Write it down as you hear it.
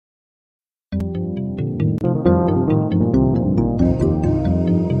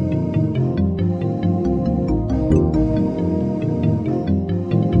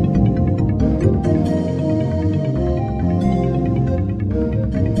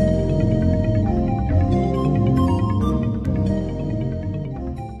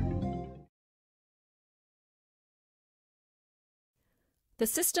The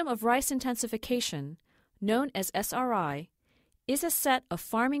system of rice intensification, known as SRI, is a set of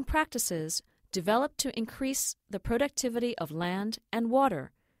farming practices developed to increase the productivity of land and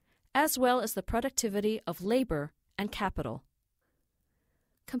water, as well as the productivity of labor and capital.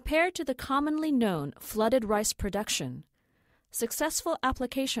 Compared to the commonly known flooded rice production, successful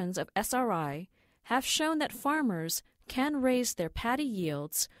applications of SRI have shown that farmers can raise their paddy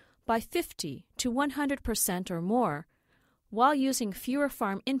yields by 50 to 100% or more while using fewer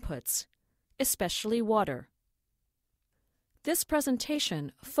farm inputs, especially water. This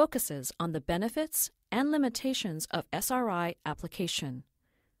presentation focuses on the benefits and limitations of SRI application.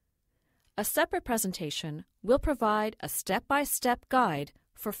 A separate presentation will provide a step-by-step guide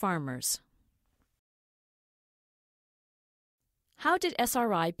for farmers. How did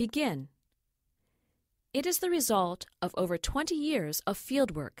SRI begin? It is the result of over 20 years of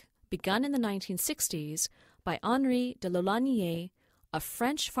fieldwork begun in the 1960s by Henri de Laulanier, a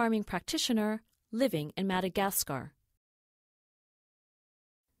French farming practitioner living in Madagascar.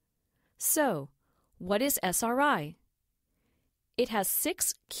 So, what is SRI? It has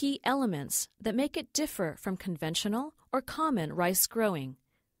 6 key elements that make it differ from conventional or common rice growing.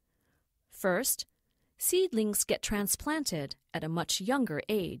 First, seedlings get transplanted at a much younger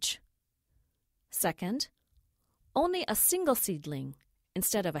age. Second, only a single seedling,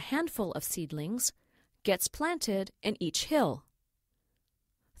 instead of a handful of seedlings, gets planted in each hill.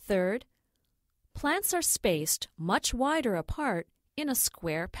 Third, plants are spaced much wider apart in a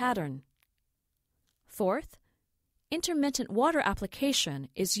square pattern. Fourth, intermittent water application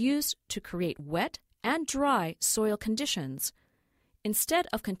is used to create wet and dry soil conditions instead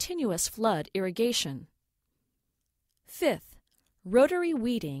of continuous flood irrigation. Fifth, rotary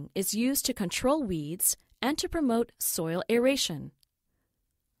weeding is used to control weeds and to promote soil aeration.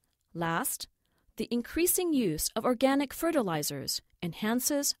 Last, the increasing use of organic fertilizers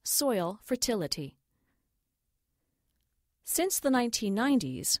enhances soil fertility. Since the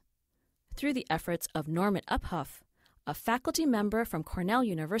 1990s, through the efforts of Norman Uphoff, a faculty member from Cornell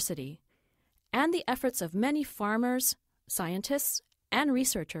University, and the efforts of many farmers, scientists, and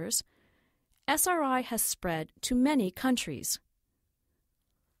researchers, SRI has spread to many countries.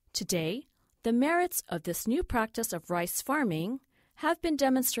 Today, the merits of this new practice of rice farming have been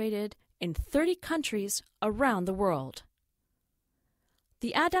demonstrated in 30 countries around the world.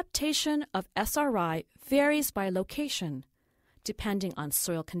 The adaptation of SRI varies by location, depending on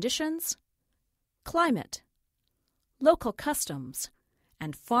soil conditions, climate, local customs,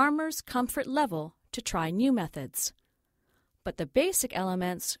 and farmers' comfort level to try new methods. But the basic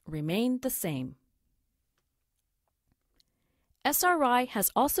elements remain the same. SRI has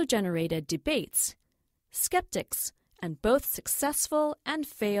also generated debates, skeptics, and both successful and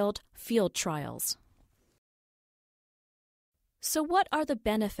failed field trials. So what are the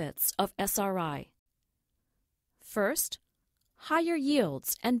benefits of SRI? First, higher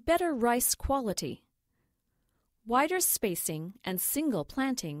yields and better rice quality. Wider spacing and single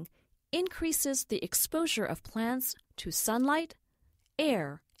planting increases the exposure of plants to sunlight,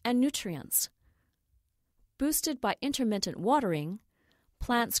 air, and nutrients. Boosted by intermittent watering,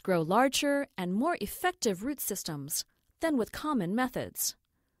 plants grow larger and more effective root systems than with common methods.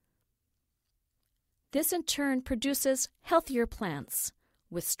 This in turn produces healthier plants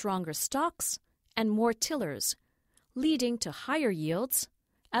with stronger stalks and more tillers, leading to higher yields,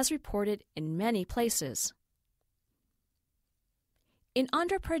 as reported in many places. In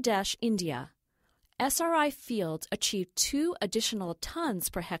Andhra Pradesh, India, SRI fields achieved 2 additional tons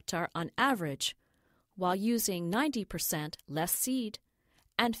per hectare on average, while using 90% less seed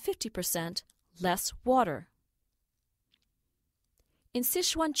and 50% less water. In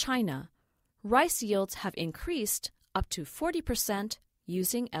Sichuan, China, rice yields have increased up to 40%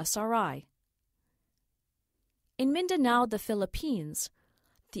 using SRI. In Mindanao, the Philippines,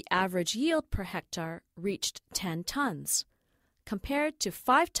 the average yield per hectare reached 10 tons, compared to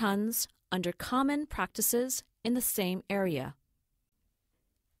 5 tons under common practices in the same area.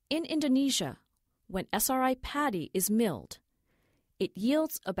 In Indonesia, when SRI paddy is milled, it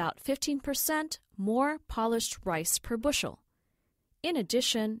yields about 15% more polished rice per bushel, in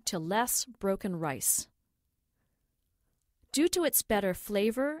addition to less broken rice. Due to its better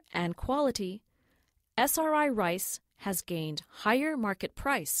flavor and quality, SRI rice has gained higher market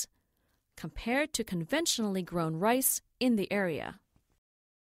price compared to conventionally grown rice in the area.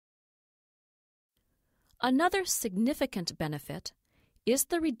 Another significant benefit is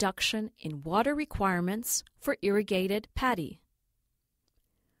the reduction in water requirements for irrigated paddy.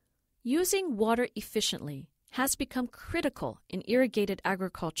 Using water efficiently has become critical in irrigated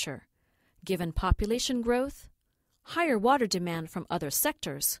agriculture, given population growth, higher water demand from other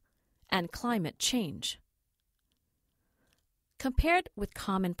sectors, and climate change. Compared with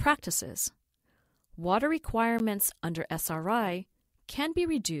common practices, water requirements under SRI can be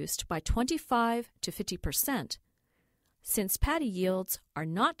reduced by 25 to 50% since paddy yields are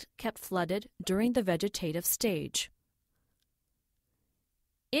not kept flooded during the vegetative stage.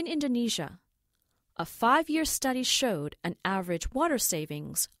 In Indonesia, a 5-year study showed an average water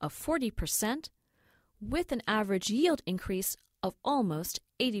savings of 40% with an average yield increase of almost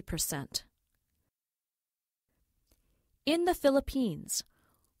 80%. In the Philippines,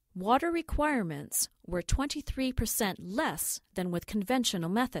 water requirements were 23% less than with conventional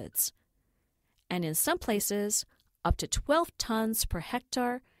methods, and in some places, up to 12 tons per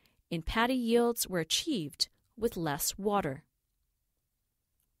hectare in paddy yields were achieved with less water.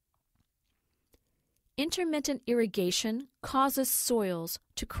 Intermittent irrigation causes soils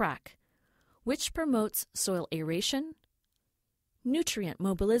to crack, which promotes soil aeration, nutrient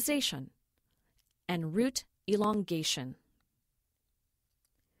mobilization, and root elongation.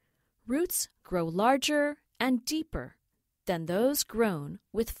 Roots grow larger and deeper than those grown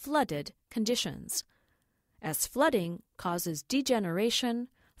with flooded conditions, as flooding causes degeneration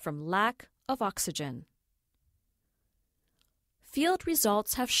from lack of oxygen. Field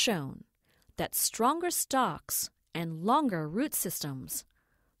results have shown that stronger stalks and longer root systems,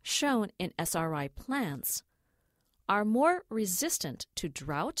 shown in SRI plants, are more resistant to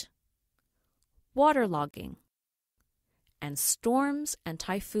drought, waterlogging, and storms and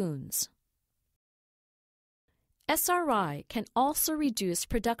typhoons. SRI can also reduce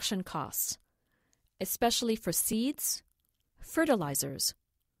production costs, especially for seeds, fertilizers,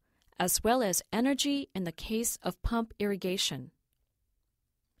 as well as energy in the case of pump irrigation.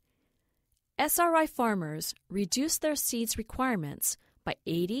 SRI farmers reduce their seeds requirements by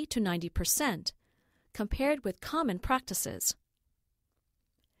 80 to 90% compared with common practices.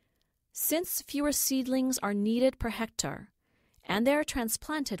 Since fewer seedlings are needed per hectare and they are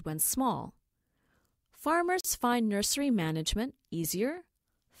transplanted when small, farmers find nursery management easier,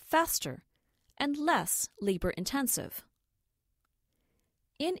 faster, and less labor-intensive.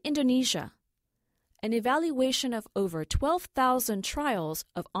 In Indonesia, an evaluation of over 12,000 trials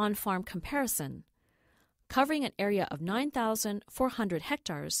of on-farm comparison, covering an area of 9,400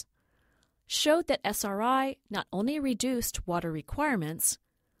 hectares, showed that SRI not only reduced water requirements,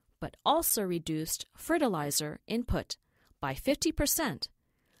 but also reduced fertilizer input by 50%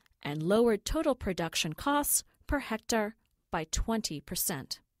 and lowered total production costs per hectare by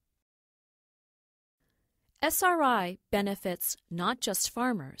 20%. SRI benefits not just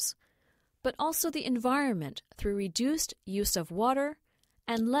farmers, but also the environment through reduced use of water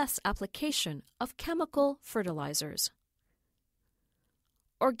and less application of chemical fertilizers.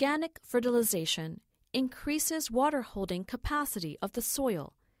 Organic fertilization increases water-holding capacity of the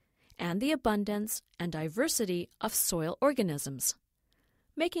soil and the abundance and diversity of soil organisms,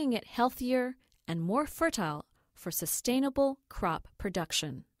 making it healthier and more fertile for sustainable crop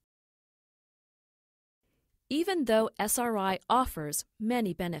production. Even though SRI offers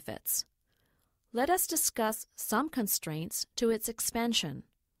many benefits, let us discuss some constraints to its expansion.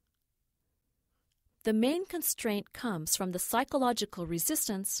 The main constraint comes from the psychological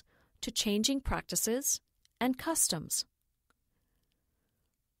resistance to changing practices and customs.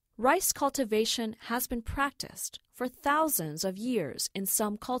 Rice cultivation has been practiced for thousands of years in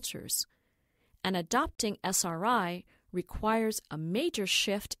some cultures, and adopting SRI requires a major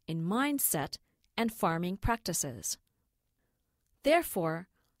shift in mindset and farming practices. Therefore,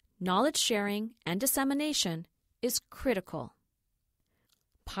 knowledge sharing and dissemination is critical.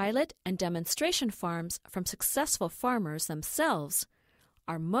 Pilot and demonstration farms from successful farmers themselves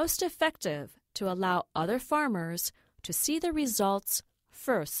are most effective to allow other farmers to see the results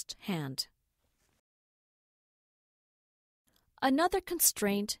firsthand. Another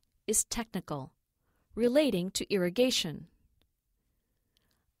constraint is technical, relating to irrigation.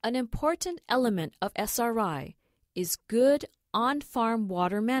 An important element of SRI is good on-farm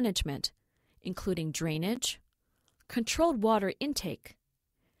water management, including drainage, controlled water intake,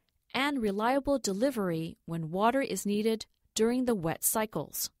 and reliable delivery when water is needed during the wet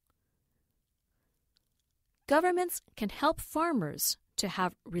cycles. Governments can help farmers to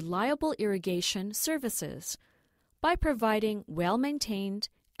have reliable irrigation services by providing well-maintained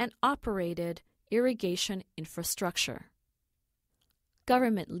and operated irrigation infrastructure.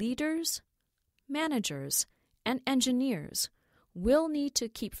 Government leaders, managers, and engineers will need to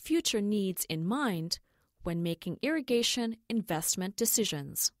keep future needs in mind when making irrigation investment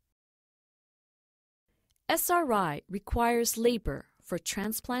decisions. SRI requires labor for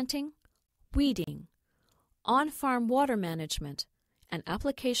transplanting, weeding, on-farm water management, and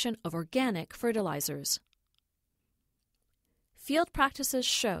application of organic fertilizers. Field practices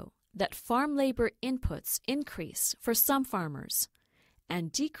show that farm labor inputs increase for some farmers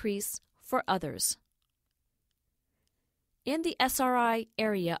and decrease for others. In the SRI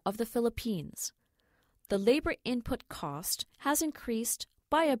area of the Philippines, the labor input cost has increased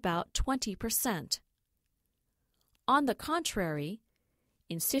by about 20%. On the contrary,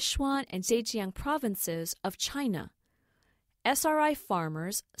 in Sichuan and Zhejiang provinces of China, SRI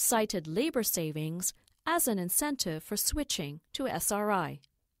farmers cited labor savings as an incentive for switching to SRI.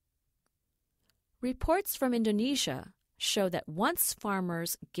 Reports from Indonesia show that once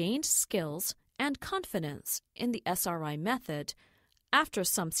farmers gained skills and confidence in the SRI method after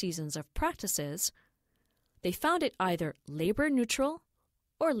some seasons of practices, they found it either labor neutral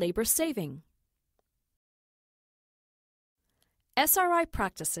or labor saving. SRI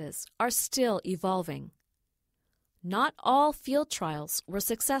practices are still evolving. Not all field trials were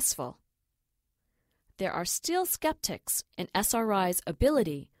successful. There are still skeptics in SRI's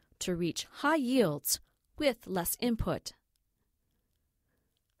ability to reach high yields with less input.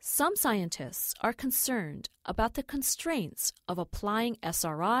 Some scientists are concerned about the constraints of applying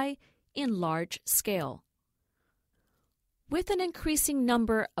SRI in large scale. With an increasing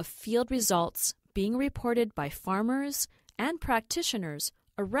number of field results being reported by farmers and practitioners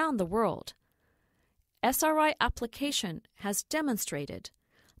around the world, SRI application has demonstrated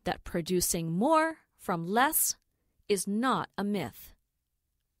that producing more from less is not a myth.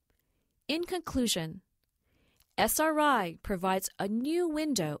 In conclusion, SRI provides a new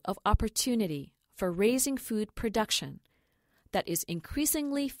window of opportunity for raising food production that is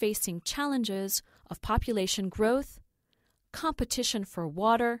increasingly facing challenges of population growth, competition for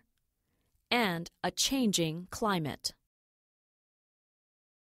water, and a changing climate.